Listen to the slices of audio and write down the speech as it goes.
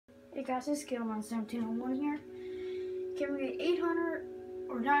Hey guys, this is Kale1701 here. Can we get 800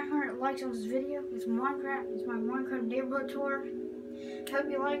 or 900 likes on this video? It's Minecraft. It's my Minecraft neighborhood tour. Hope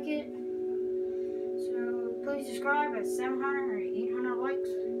you like it. So please subscribe at 700 or 800 likes.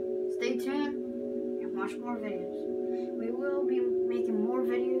 Stay tuned and watch more videos. We will be making more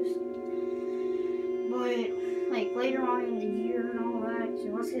videos, but like later on in the year and all that. So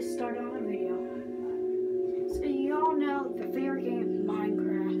let's get started on the video. So you all know the favorite game,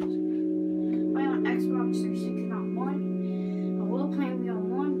 Minecraft. I on Xbox 360, not one. I will play me on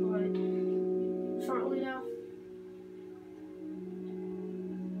one, but shortly now.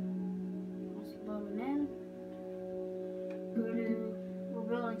 Let's load it in. We're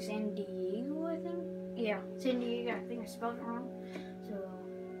building San Diego, I think. Yeah, San Diego. I think I spelled it wrong. So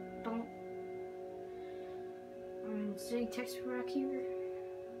don't. City text back here.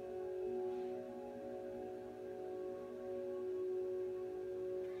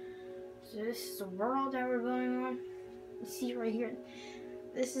 So this is the world that we're going on. You see right here.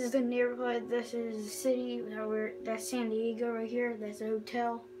 This is the neighborhood. This is the city that that's San Diego right here. That's a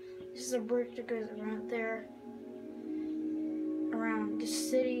hotel. This is a bridge that goes around there. Around the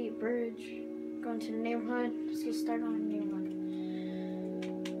city bridge. Going to the neighborhood. Let's get started on the neighborhood.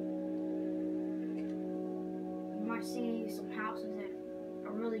 You might see some houses that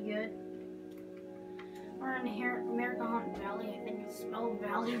are really good. We're in the American Hunt Valley. I think it's spelled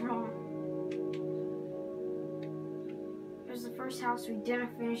Valley wrong. Here's the first house we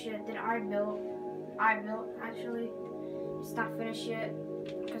didn't finish yet that I built actually. It's not finished yet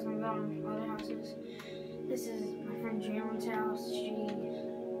because I'm building other houses. This is my friend Jalen's house. She's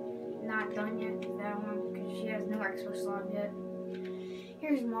not done yet with that one because she has no Xbox Live yet.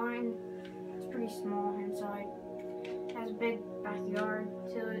 Here's mine. It's pretty small inside. It has a big backyard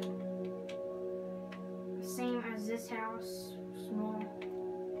to it. Same as this house. Small.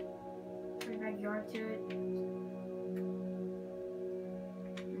 Pretty backyard to it.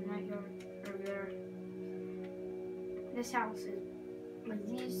 Over there. This house is, like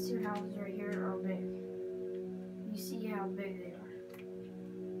these two houses right here are big. You see how big they are.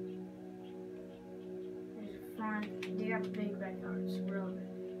 There's a front. They got big backyards, really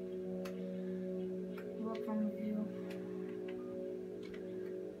big. Look from the view.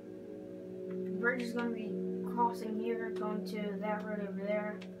 The bridge is going to be crossing here, going to that road over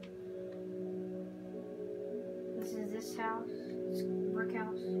there. This is this house. It's a brick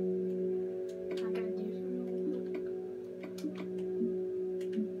house. I gotta do something.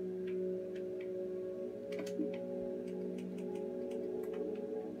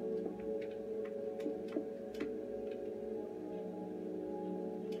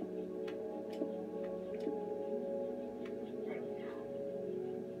 There we go.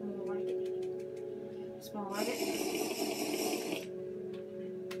 I like it. Small like it.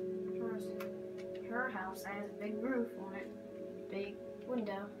 Her house has a big roof on it. Big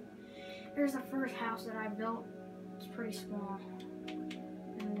window. Here's the first house that I built. It's pretty small.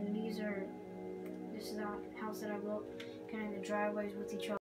 And this is the house that I built. Kind of the driveways with each other.